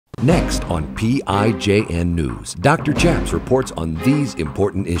Next on PIJN News, Dr. Chaps reports on these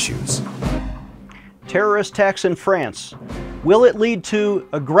important issues. Terrorist attacks in France. Will it lead to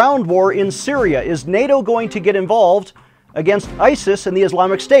a ground war in Syria? Is NATO going to get involved against ISIS and the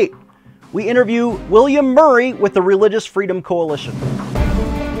Islamic State? We interview William Murray with the Religious Freedom Coalition.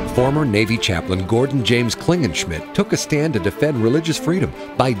 Former Navy chaplain Gordon James Klingenschmitt took a stand to defend religious freedom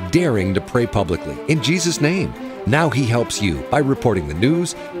by daring to pray publicly in Jesus' name. Now he helps you by reporting the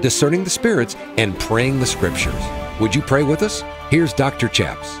news, discerning the spirits, and praying the scriptures. Would you pray with us? Here's Dr.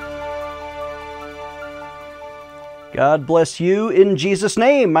 Chaps. God bless you in Jesus'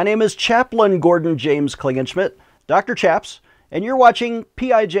 name. My name is Chaplain Gordon James Klingenschmitt, Dr. Chaps, and you're watching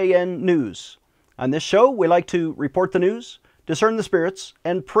PIJN News. On this show, we like to report the news, discern the spirits,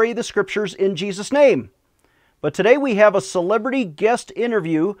 and pray the scriptures in Jesus' name. But today we have a celebrity guest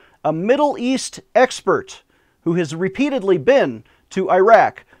interview, a Middle East expert who has repeatedly been to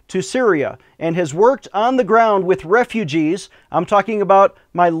Iraq, to Syria, and has worked on the ground with refugees. I'm talking about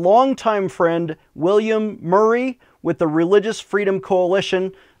my longtime friend, William Murray, with the Religious Freedom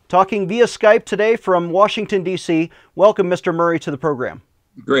Coalition, talking via Skype today from Washington, D.C. Welcome, Mr. Murray, to the program.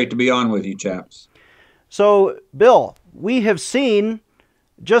 Great to be on with you, chaps. So, Bill, we have seen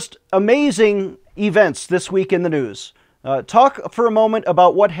just amazing events this week in the news. Talk for a moment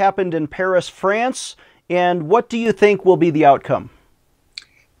about what happened in Paris, France, and what do you think will be the outcome?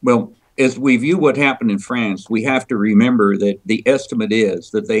 Well, as we view what happened in France, we have to remember that the estimate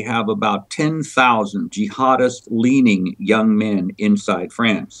is that they have about 10,000 jihadist-leaning young men inside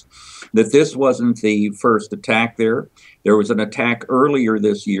France. That this wasn't the first attack there. There was an attack earlier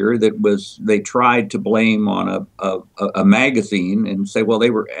this year that they tried to blame on a magazine and say, well,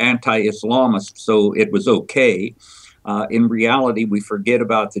 they were anti-Islamist, so it was okay. In reality, we forget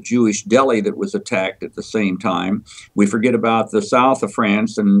about the Jewish deli that was attacked at the same time. We forget about the south of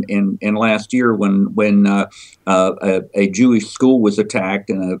France and last year when a Jewish school was attacked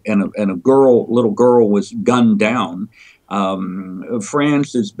and a little girl was gunned down.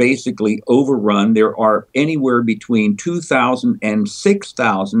 France is basically overrun. There are anywhere between 2,000 and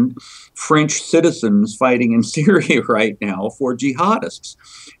 6,000 French citizens fighting in Syria right now for jihadists,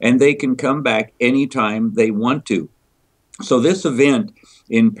 and they can come back anytime they want to. So this event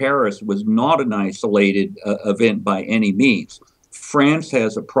in Paris was not an isolated event by any means. France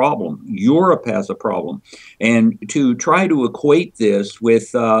has a problem. Europe has a problem. And to try to equate this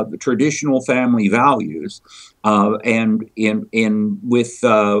with the traditional family values and with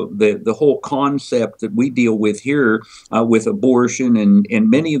the whole concept that we deal with here with abortion and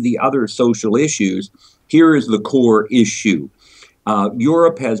many of the other social issues, here is the core issue.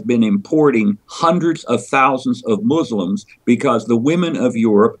 Europe has been importing hundreds of thousands of Muslims because the women of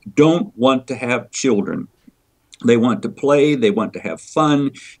Europe don't want to have children. They want to play, they want to have fun,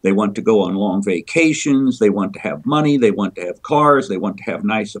 they want to go on long vacations, they want to have money, they want to have cars, they want to have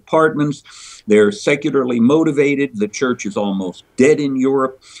nice apartments. They're secularly motivated. The church is almost dead in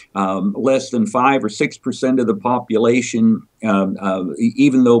Europe. Less than 5 or 6% of the population,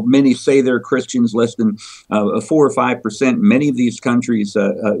 even though many say they're Christians, less than 4 or 5%. Many of these countries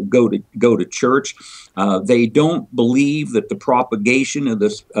go to church. They don't believe that the propagation of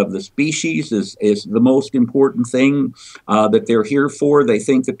the species is the most important thing that they're here for. They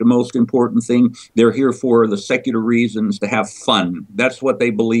think that the most important thing they're here for are the secular reasons to have fun. That's what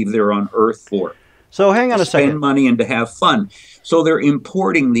they believe they're on earth for. So hang on a second. Spend money and to have fun. So they're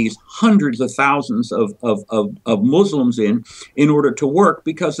importing these hundreds of thousands of Muslims in order to work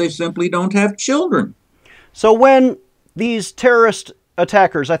because they simply don't have children. So when these terrorist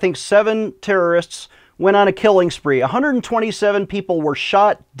attackers, I think 7 terrorists, went on a killing spree, 127 people were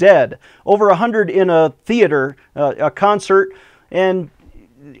shot dead, over 100 in a theater, a concert, and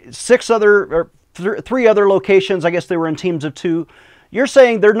 3 other locations. I guess they were in teams of 2. You're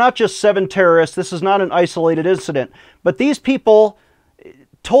saying they're not just 7 terrorists, this is not an isolated incident, but these people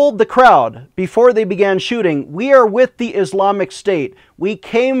told the crowd before they began shooting, we are with the Islamic State. We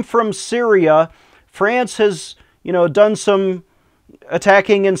came from Syria. France has, done some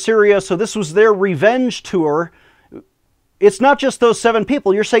attacking in Syria, so this was their revenge tour. It's not just those 7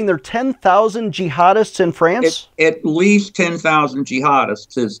 people. You're saying there are 10,000 jihadists in France? At least 10,000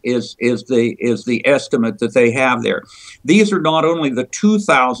 jihadists is the estimate that they have there. These are not only the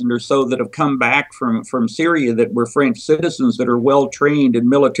 2,000 or so that have come back from Syria that were French citizens that are well trained and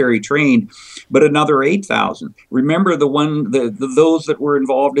military trained, but another 8,000. Remember those that were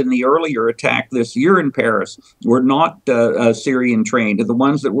involved in the earlier attack this year in Paris were not Syrian trained. The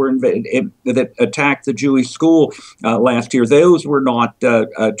ones that were that attacked the Jewish school last year, those were not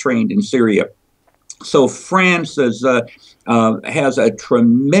trained in Syria. So France has a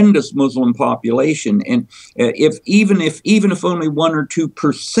tremendous Muslim population, and even if only 1 or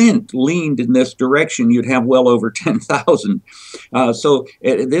 2% leaned in this direction, you'd have well over 10,000. So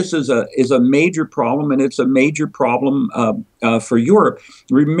this is a major problem, and it's a major problem for Europe.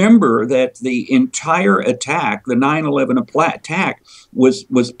 Remember that the entire attack, the 9/11 attack,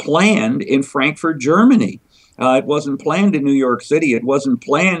 was planned in Frankfurt, Germany. It wasn't planned in New York City. It wasn't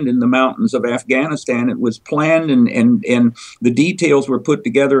planned in the mountains of Afghanistan. It was planned, and the details were put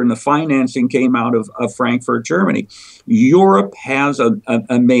together, and the financing came out of Frankfurt, Germany. Europe has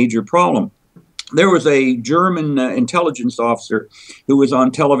a major problem. There was a German intelligence officer who was on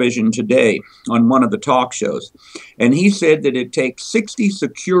television today on one of the talk shows, and he said that it takes 60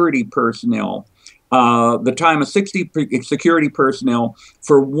 security personnel, the time of 60 security personnel,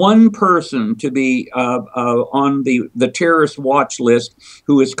 for one person to be on the terrorist watch list,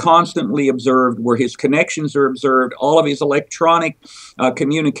 who is constantly observed, where his connections are observed, all of his electronic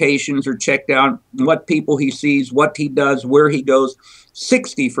communications are checked out, what people he sees, what he does, where he goes.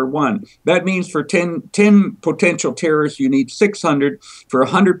 60 for one. That means for 10 potential terrorists, you need 600. For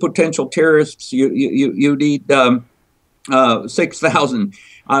 100 potential terrorists, you need 6,000.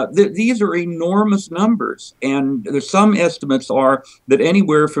 These are enormous numbers, and there's some estimates are that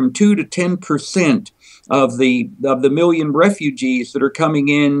anywhere from 2 to 10% of the million refugees that are coming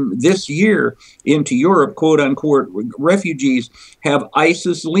in this year into Europe, quote unquote refugees, have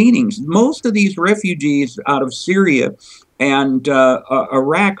ISIS leanings. Most of these refugees out of Syria and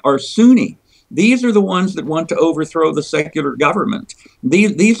Iraq are Sunni. These are the ones that want to overthrow the secular government.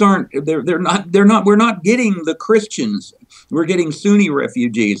 These aren't. They're not. We're not getting the Christians. We're getting Sunni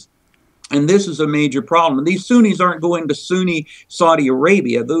refugees, and this is a major problem. And these Sunnis aren't going to Sunni Saudi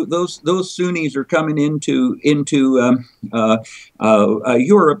Arabia. Those Sunnis are coming into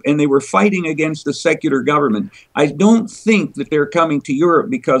Europe, and they were fighting against the secular government. I don't think that they're coming to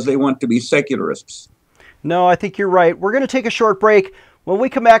Europe because they want to be secularists. No, I think you're right. We're going to take a short break. When we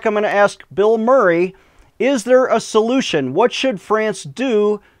come back, I'm going to ask Bill Murray, is there a solution? What should France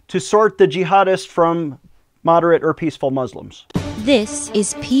do to sort the jihadists from moderate or peaceful Muslims? This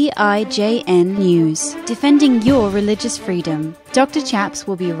is PIJN News, defending your religious freedom. Dr. Chaps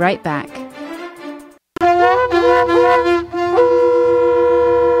will be right back.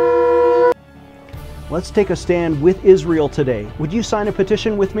 Let's take a stand with Israel today. Would you sign a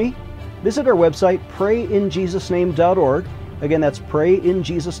petition with me? Visit our website, prayinjesusname.org. Again, that's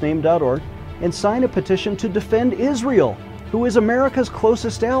prayinjesusname.org, and sign a petition to defend Israel, who is America's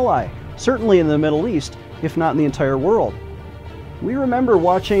closest ally, certainly in the Middle East, if not in the entire world. We remember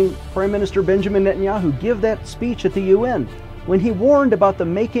watching Prime Minister Benjamin Netanyahu give that speech at the UN when he warned about the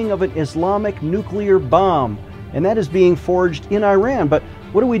making of an Islamic nuclear bomb, and that is being forged in Iran. But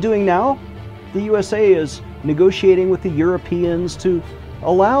what are we doing now? The USA is negotiating with the Europeans to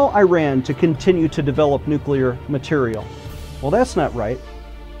allow Iran to continue to develop nuclear material. Well, that's not right.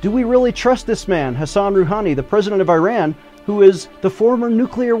 Do we really trust this man, Hassan Rouhani, the president of Iran, who is the former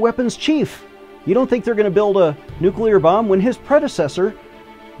nuclear weapons chief? You don't think they're going to build a nuclear bomb when his predecessor,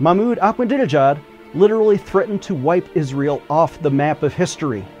 Mahmoud Ahmadinejad, literally threatened to wipe Israel off the map of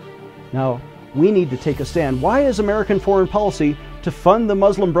history? Now, we need to take a stand. Why is American foreign policy to fund the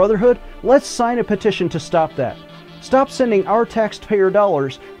Muslim Brotherhood? Let's sign a petition to stop that. Stop sending our taxpayer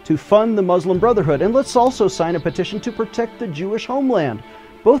dollars to fund the Muslim Brotherhood, and let's also sign a petition to protect the Jewish homeland.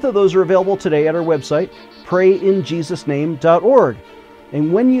 Both of those are available today at our website, prayinjesusname.org.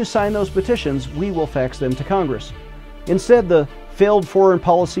 And when you sign those petitions, we will fax them to Congress. Instead, the failed foreign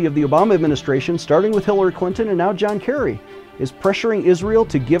policy of the Obama administration, starting with Hillary Clinton and now John Kerry, is pressuring Israel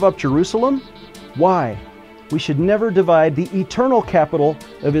to give up Jerusalem. Why? We should never divide the eternal capital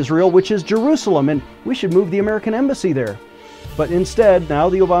of Israel, which is Jerusalem, and we should move the American embassy there. But instead, now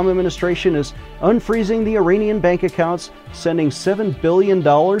the Obama administration is unfreezing the Iranian bank accounts, sending $7 billion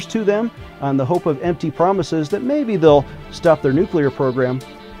to them on the hope of empty promises that maybe they'll stop their nuclear program.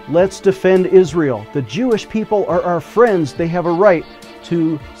 Let's defend Israel. The Jewish people are our friends. They have a right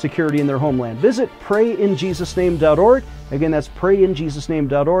to security in their homeland. Visit prayinjesusname.org. Again, that's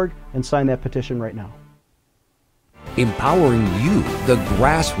prayinjesusname.org, and sign that petition right now. Empowering you, the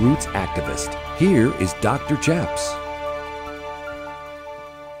grassroots activist. Here is Dr. Chaps.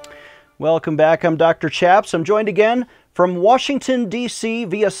 Welcome back. I'm Dr. Chaps. I'm joined again from Washington, D.C.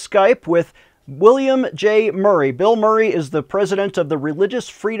 via Skype with William J. Murray. Bill Murray is the president of the Religious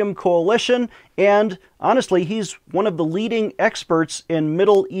Freedom Coalition, and honestly, he's one of the leading experts in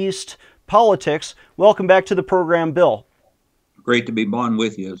Middle East politics. Welcome back to the program, Bill. Great to be on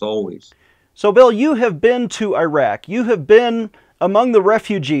with you, as always. So, Bill, you have been to Iraq. You have been among the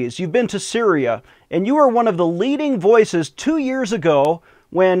refugees. You've been to Syria, and you were one of the leading voices 2 years ago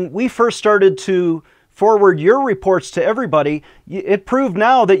when we first started to forward your reports to everybody. It proved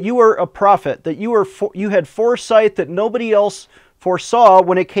now that you were a prophet, that you had foresight that nobody else foresaw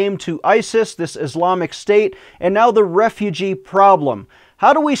when it came to ISIS, this Islamic State, and now the refugee problem.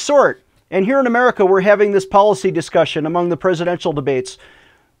 How do we sort? And here in America, we're having this policy discussion among the presidential debates.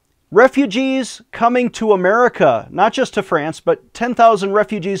 Refugees coming to America, not just to France, but 10,000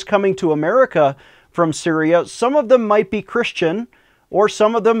 refugees coming to America from Syria. Some of them might be Christian, or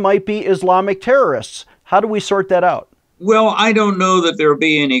some of them might be Islamic terrorists. How do we sort that out? Well, I don't know that there'll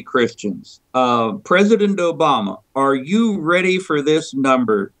be any Christians. President Obama, are you ready for this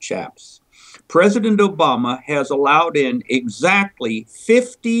number, chaps? President Obama has allowed in exactly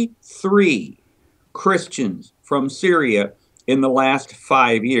 53 Christians from Syria in the last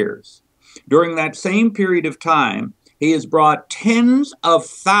 5 years. During that same period of time, he has brought tens of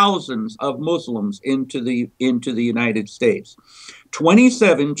thousands of Muslims into the United States.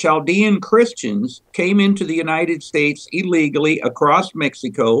 27 Chaldean Christians came into the United States illegally across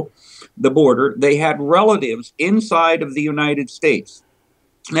Mexico, the border. They had relatives inside of the United States.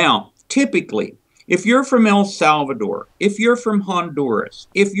 Now, typically, if you're from El Salvador, if you're from Honduras,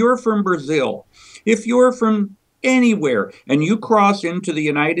 if you're from Brazil, if you're from anywhere and you cross into the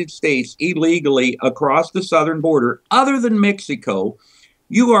United States illegally across the southern border, other than Mexico,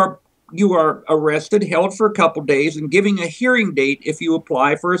 you are arrested, held for a couple days, and giving a hearing date if you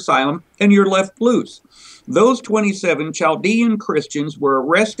apply for asylum, and you're left loose. Those 27 Chaldean Christians were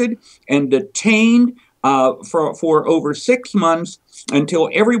arrested and detained for over 6 months until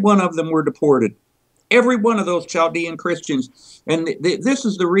every one of them were deported. Every one of those Chaldean Christians. And this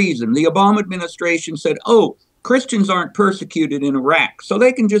is the reason. The Obama administration said, oh, Christians aren't persecuted in Iraq, so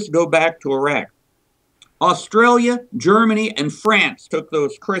they can just go back to Iraq. Australia, Germany, and France took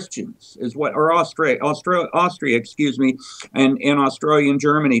those Christians, Austria, excuse me, and Australia and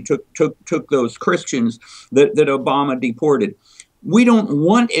Germany took those Christians that Obama deported. We don't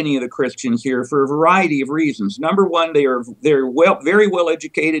want any of the Christians here for a variety of reasons. Number one, they're very well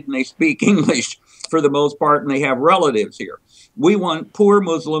educated and they speak English for the most part, and they have relatives here. We want poor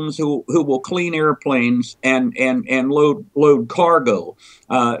Muslims who will clean airplanes and load cargo.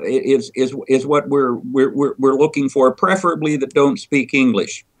 Is what we're looking for, preferably that don't speak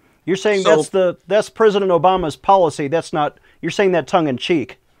English. You're saying that's President Obama's policy. That's not. You're saying that tongue in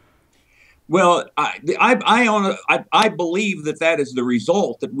cheek. Well, I believe that is the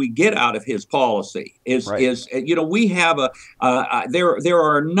result that we get out of his policy. We have there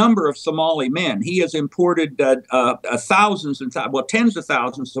are a number of Somali men. He has imported thousands and tens of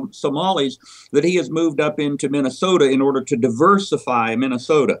thousands of Somalis that he has moved up into Minnesota in order to diversify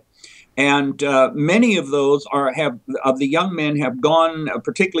Minnesota. And many of those of the young men have gone,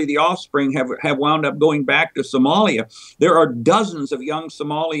 particularly the offspring, have wound up going back to Somalia. There are dozens of young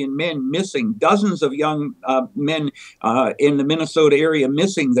Somalian men missing, dozens of young men in the Minnesota area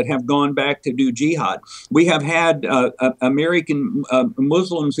missing that have gone back to do jihad. We have had American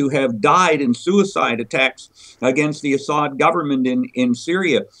Muslims who have died in suicide attacks against the Assad government in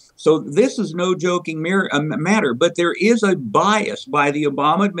Syria. So this is no joking matter, but there is a bias by the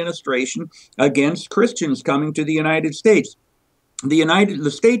Obama administration against Christians coming to the United States.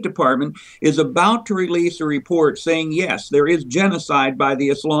 The State Department is about to release a report saying, yes, there is genocide by the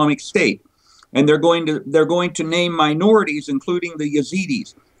Islamic State, and they're going to name minorities, including the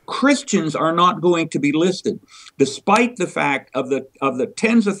Yazidis. Christians are not going to be listed, despite the fact of the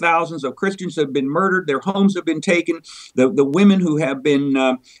tens of thousands of Christians that have been murdered, their homes have been taken, the women who have been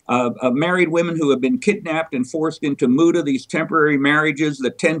married women who have been kidnapped and forced into muta, these temporary marriages,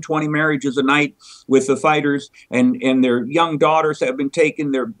 the 10, 20 marriages a night with the fighters, and their young daughters have been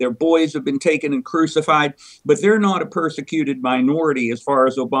taken, their boys have been taken and crucified, but they're not a persecuted minority as far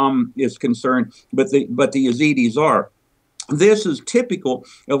as Obama is concerned, but the Yazidis are. This is typical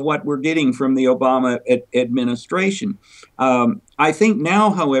of what we're getting from the Obama administration. I think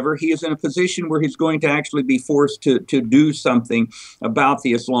now, however, he is in a position where he's going to actually be forced to do something about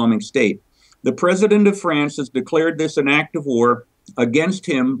the Islamic State. The president of France has declared this an act of war against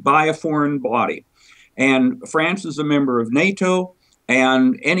him by a foreign body. And France is a member of NATO,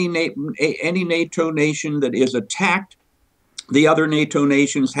 and any NATO nation that is attacked, the other NATO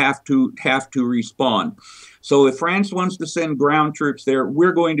nations have to respond. So if France wants to send ground troops there,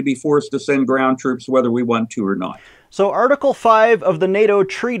 we're going to be forced to send ground troops whether we want to or not. So Article 5 of the NATO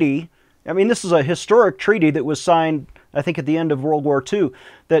treaty, I mean, this is a historic treaty that was signed, I think, at the end of World War II,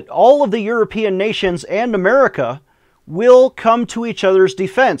 that all of the European nations and America will come to each other's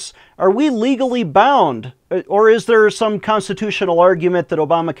defense. Are we legally bound? Or is there some constitutional argument that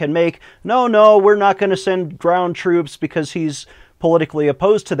Obama can make? No, we're not going to send ground troops because he's politically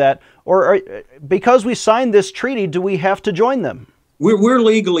opposed to that. Or because we signed this treaty, do we have to join them? We're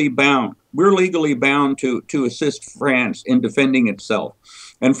legally bound. We're legally bound to assist France in defending itself.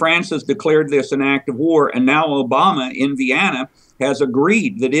 And France has declared this an act of war. And now Obama in Vienna has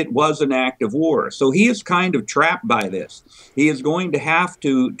agreed that it was an act of war. So he is kind of trapped by this. He is going to have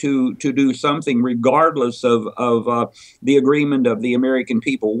to do something regardless of the agreement of the American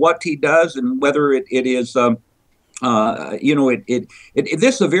people. What he does and whether it is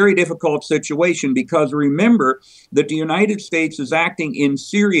this is a very difficult situation, because remember that the United States is acting in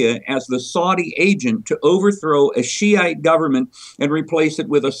Syria as the Saudi agent to overthrow a Shiite government and replace it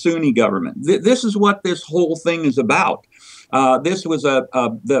with a Sunni government. This is what this whole thing is about. This was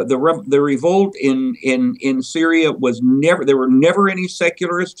the revolt in Syria was never, there were never any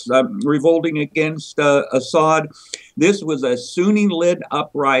secularists revolting against Assad. This was a Sunni-led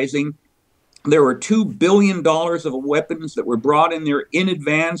uprising. There were $2 billion of weapons that were brought in there in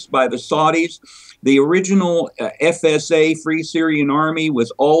advance by the Saudis. The original FSA, Free Syrian Army,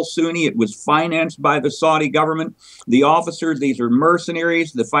 was all Sunni. It was financed by the Saudi government. The officers, these are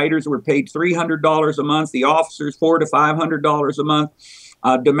mercenaries. The fighters were paid $300 a month. The officers, $400 to $500 a month.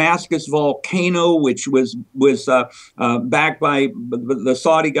 Damascus Volcano, which was backed by the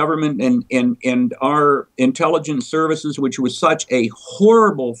Saudi government and our intelligence services, which was such a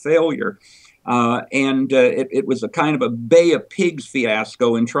horrible failure. It was a kind of a Bay of Pigs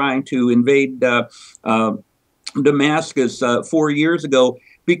fiasco in trying to invade Damascus 4 years ago,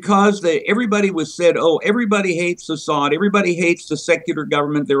 because everybody was said, oh, everybody hates Assad, everybody hates the secular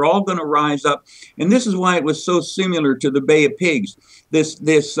government, they're all going to rise up. And this is why it was so similar to the Bay of Pigs. This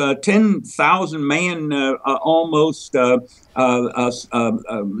 10,000 man almost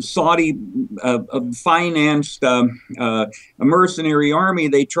Saudi financed mercenary army.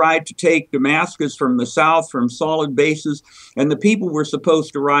 They tried to take Damascus from the south, from solid bases, and the people were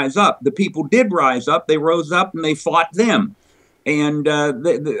supposed to rise up. The people did rise up. They rose up and they fought them. And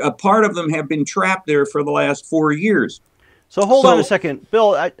a part of them have been trapped there for the last 4 years. So hold on a second.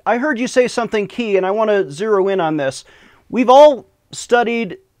 Bill, I heard you say something key, and I want to zero in on this. We've all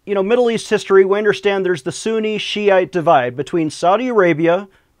studied, Middle East history. We understand there's the Sunni-Shiite divide between Saudi Arabia,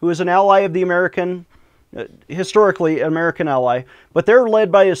 who is an ally of the American, historically American ally, but they're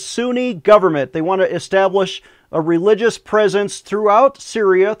led by a Sunni government. They want to establish a religious presence throughout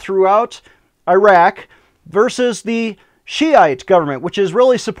Syria, throughout Iraq, versus the Shiite government, which is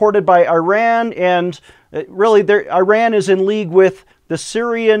really supported by Iran, and really Iran is in league with the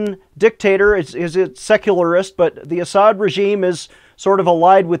Syrian dictator. Is it secularist, but the Assad regime is sort of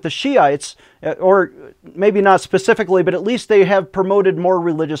allied with the Shiites, or maybe not specifically, but at least they have promoted more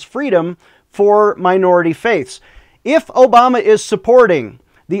religious freedom for minority faiths. If Obama is supporting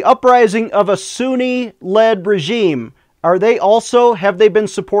the uprising of a Sunni-led regime, have they been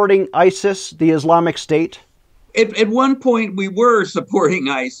supporting ISIS, the Islamic State? At one point, we were supporting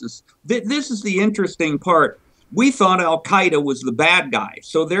ISIS. This is the interesting part. We thought al-Qaeda was the bad guy.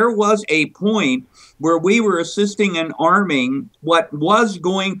 So there was a point where we were assisting and arming what was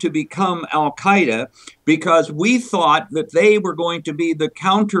going to become al-Qaeda, because we thought that they were going to be the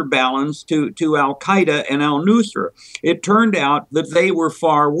counterbalance to al-Qaeda and al-Nusra. It turned out that they were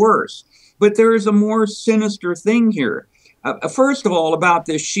far worse. But there is a more sinister thing here. First of all, about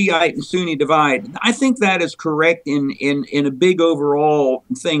this Shiite and Sunni divide, I think that is correct in a big overall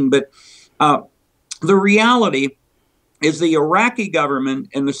thing. But the reality is the Iraqi government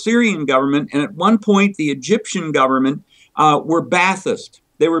and the Syrian government, and at one point the Egyptian government, were Ba'athist.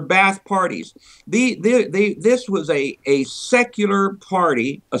 They were Ba'ath parties. This was a secular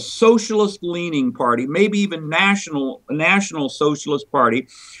party, a socialist-leaning party, maybe even a national socialist party,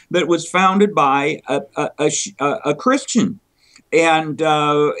 that was founded by a Christian. And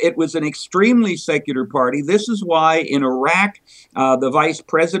it was an extremely secular party. This is why in Iraq, the vice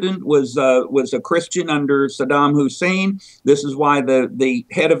president was a Christian under Saddam Hussein. This is why the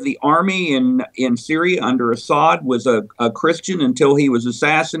head of the army in Syria under Assad was a Christian until he was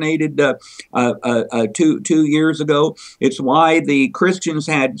assassinated 2 years ago. It's why the Christians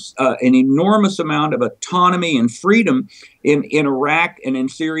had an enormous amount of autonomy and freedom in Iraq and in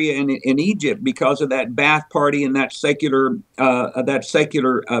Syria and in Egypt, because of that Ba'ath party and that secular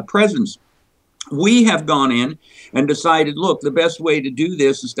presence. We have gone in and decided, look, the best way to do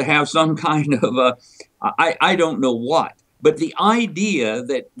this is to have some kind of I don't know what, but the idea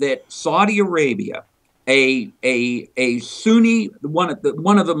that Saudi Arabia, a Sunni, one of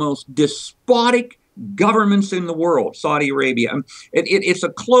the most despotic governments in the world, Saudi Arabia.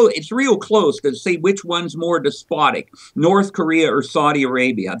 It's real close to say which one's more despotic, North Korea or Saudi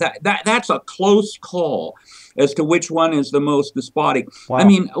Arabia. That's a close call as to which one is the most despotic. Wow. I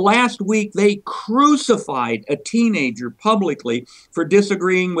mean, last week they crucified a teenager publicly for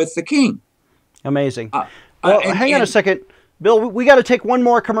disagreeing with the king. Amazing. Hang on a second. Bill, we got to take one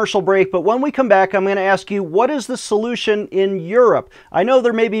more commercial break, but when we come back, I'm going to ask you, what is the solution in Europe? I know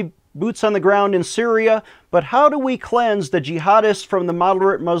there may be boots on the ground in Syria, but how do we cleanse the jihadists from the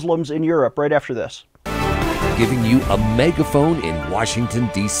moderate Muslims in Europe right after this? Giving you a megaphone in Washington,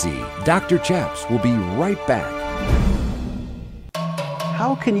 D.C. Dr. Chaps will be right back.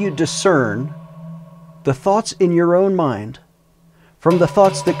 How can you discern the thoughts in your own mind from the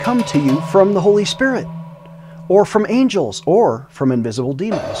thoughts that come to you from the Holy Spirit, or from angels, or from invisible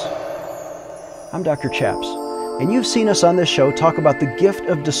demons? I'm Dr. Chaps, and you've seen us on this show talk about the gift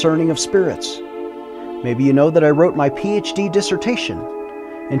of discerning of spirits. Maybe you know that I wrote my PhD dissertation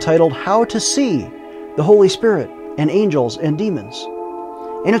entitled How to See the Holy Spirit and Angels and Demons.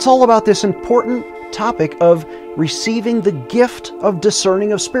 And it's all about this important topic of receiving the gift of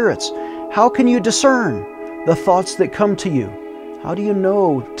discerning of spirits. How can you discern the thoughts that come to you? How do you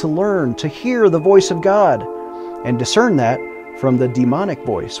know to learn to hear the voice of God and discern that from the demonic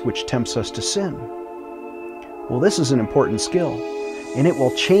voice which tempts us to sin? Well, this is an important skill, and it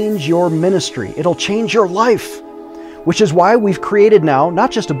will change your ministry. It'll change your life, which is why we've created now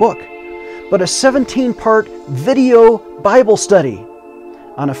not just a book, but a 17-part video Bible study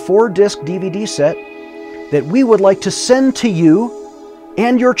on a 4-disc DVD set that we would like to send to you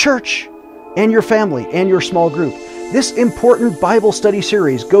and your church and your family and your small group. This important Bible study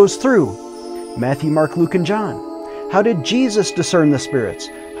series goes through Matthew, Mark, Luke, and John. How did Jesus discern the spirits?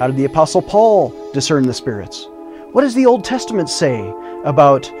 How did the Apostle Paul discern the spirits? What does the Old Testament say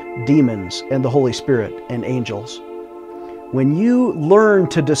about demons and the Holy Spirit and angels? When you learn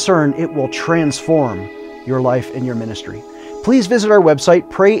to discern, it will transform your life and your ministry. Please visit our website,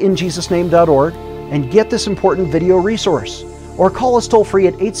 prayinjesusname.org, and get this important video resource. Or call us toll-free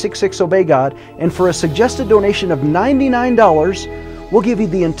at 866-OBEY-GOD, and for a suggested donation of $99, we'll give you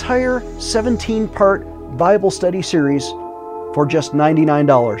the entire 17-part Bible study series for just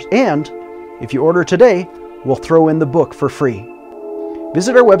 $99. And if you order today, we'll throw in the book for free.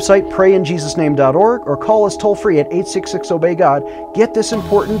 Visit our website, prayinjesusname.org, or call us toll-free at 866-OBEY-GOD. Get this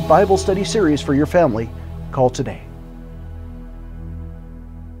important Bible study series for your family. Call today.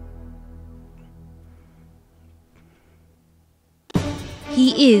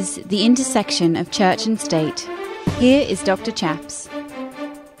 He is the intersection of church and state. Here is Dr. Chaps.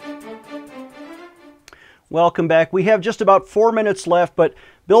 Welcome back. We have just about 4 minutes left, but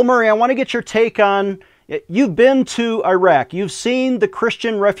Bill Murray, I want to get your take on, you've been to Iraq. You've seen the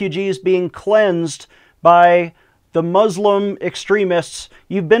Christian refugees being cleansed by the Muslim extremists.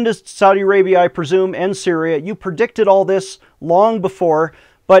 You've been to Saudi Arabia, I presume, and Syria. You predicted all this long before,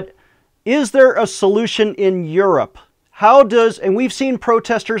 but is there a solution in Europe? And we've seen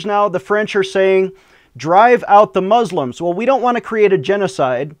protesters now, the French are saying, drive out the Muslims. Well, we don't want to create a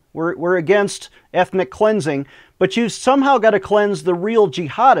genocide. We're against ethnic cleansing, but you've somehow got to cleanse the real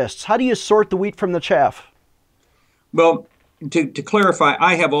jihadists. How do you sort the wheat from the chaff? Well, to clarify,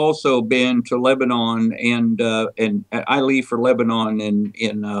 I have also been to Lebanon, and I leave for Lebanon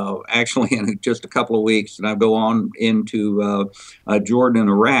actually in just a couple of weeks, and I go on into Jordan and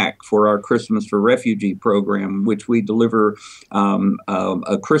Iraq for our Christmas for Refugee program, which we deliver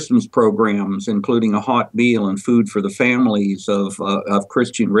Christmas programs, including a hot meal and food for the families of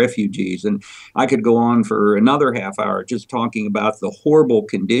Christian refugees. And I could go on for another half hour just talking about the horrible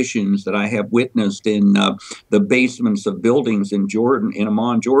conditions that I have witnessed in the basements of buildings in Jordan, in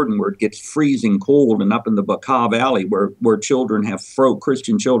Amman, Jordan, where it gets freezing cold, and up in the Bekaa Valley, where children have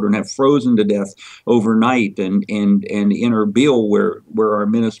Christian children have frozen to death overnight, and in Erbil, where our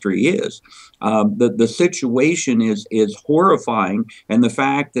ministry is. The situation is horrifying, and the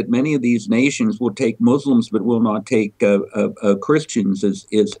fact that many of these nations will take Muslims but will not take Christians is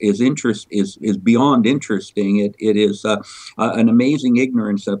beyond interesting. It is an amazing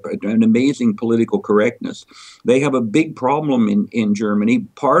ignorance, an amazing political correctness. They have a big problem in Germany.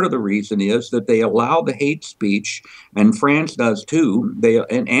 Part of the reason is that they allow the hate speech, and France does too.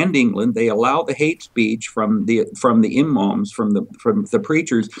 And England, they allow the hate speech from the imams, from the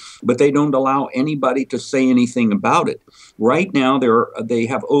preachers, but they don't allow anybody to say anything about it. Right now, they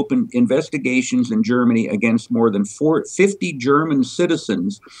have opened investigations in Germany against more than 50 German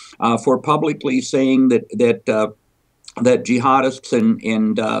citizens for publicly saying that that jihadists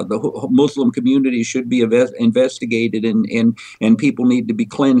and the Muslim community should be investigated, and people need to be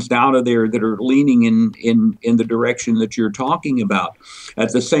cleansed out of there that are leaning in the direction that you're talking about.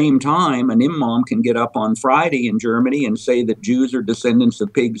 At the same time, an imam can get up on Friday in Germany and say that Jews are descendants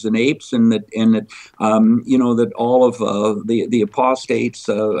of pigs and apes, and that you know, that all of the apostates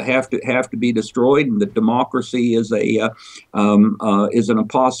have to be destroyed, and that democracy is an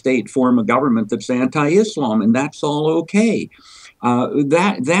apostate form of government that's anti-Islam, and that's all okay.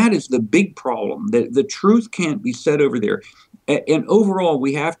 That is the big problem. The truth can't be said over there. And overall,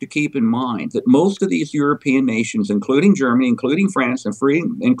 we have to keep in mind that most of these European nations, including Germany, including France, and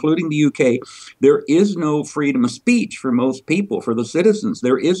including the UK, there is no freedom of speech for most people, for the citizens.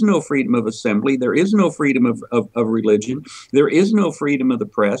 There is no freedom of assembly. There is no freedom of religion. There is no freedom of the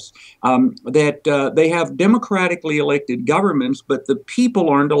press. They have democratically elected governments, but the people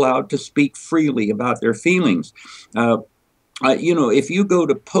aren't allowed to speak freely about their feelings. You know, if you go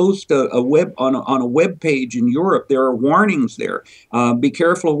to post a web page in Europe, there are warnings there. Be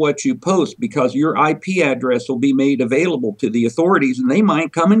careful of what you post, because your IP address will be made available to the authorities, and they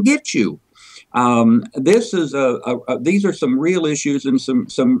might come and get you. These are some real issues and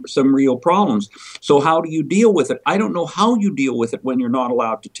some real problems. So how do you deal with it? I don't know how you deal with it when you're not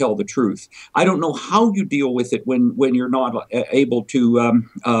allowed to tell the truth. I don't know how you deal with it when you're not able to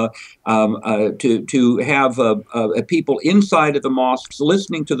have people inside of the mosques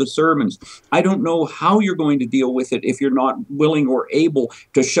listening to the sermons. I don't know how you're going to deal with it if you're not willing or able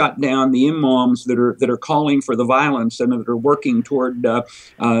to shut down the imams that are calling for the violence and that are working toward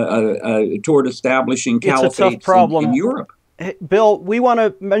establishing caliphates in Europe. Hey, Bill, we want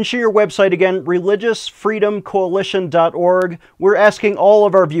to mention your website again, religiousfreedomcoalition.org. We're asking all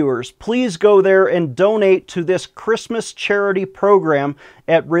of our viewers, please go there and donate to this Christmas charity program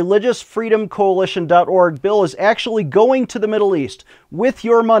at religiousfreedomcoalition.org. Bill is actually going to the Middle East with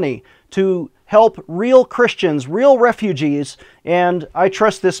your money to help real Christians, real refugees, and I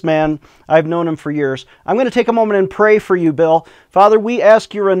trust this man. I've known him for years. I'm going to take a moment and pray for you, Bill. Father, we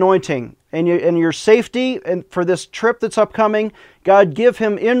ask your anointing and your safety and for this trip that's upcoming. God, give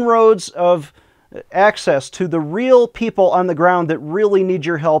him inroads of access to the real people on the ground that really need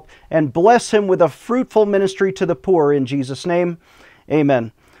your help, and bless him with a fruitful ministry to the poor in Jesus' name.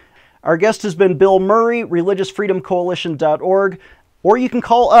 Amen. Our guest has been Bill Murray, religiousfreedomcoalition.org. Or you can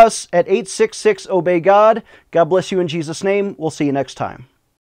call us at 866-OBEY-GOD. God bless you in Jesus' name. We'll see you next time.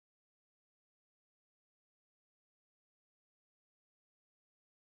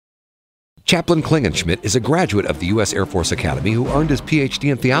 Chaplain Klingenschmitt is a graduate of the U.S. Air Force Academy who earned his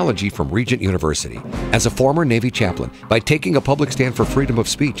Ph.D. in theology from Regent University. As a former Navy chaplain, by taking a public stand for freedom of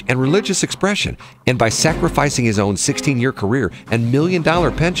speech and religious expression, and by sacrificing his own 16-year career and $1 million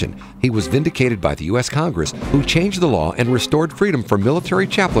pension, he was vindicated by the U.S. Congress, who changed the law and restored freedom for military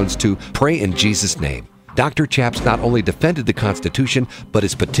chaplains to pray in Jesus' name. Dr. Chaps not only defended the Constitution, but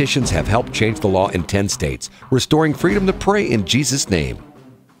his petitions have helped change the law in 10 states, restoring freedom to pray in Jesus' name.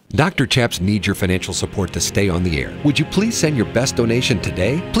 Dr. Chaps needs your financial support to stay on the air. Would you please send your best donation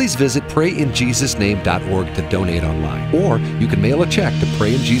today? Please visit PrayInJesusName.org to donate online. Or you can mail a check to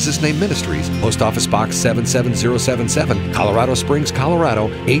Pray in Jesus Name Ministries, Post Office Box 77077, Colorado Springs, Colorado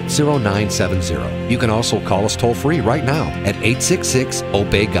 80970. You can also call us toll-free right now at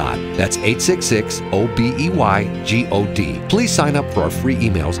 866-OBEY-GOD. That's 866-OBEY-GOD. Please sign up for our free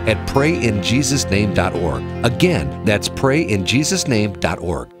emails at PrayInJesusName.org. Again, that's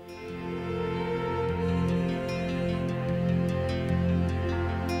PrayInJesusName.org.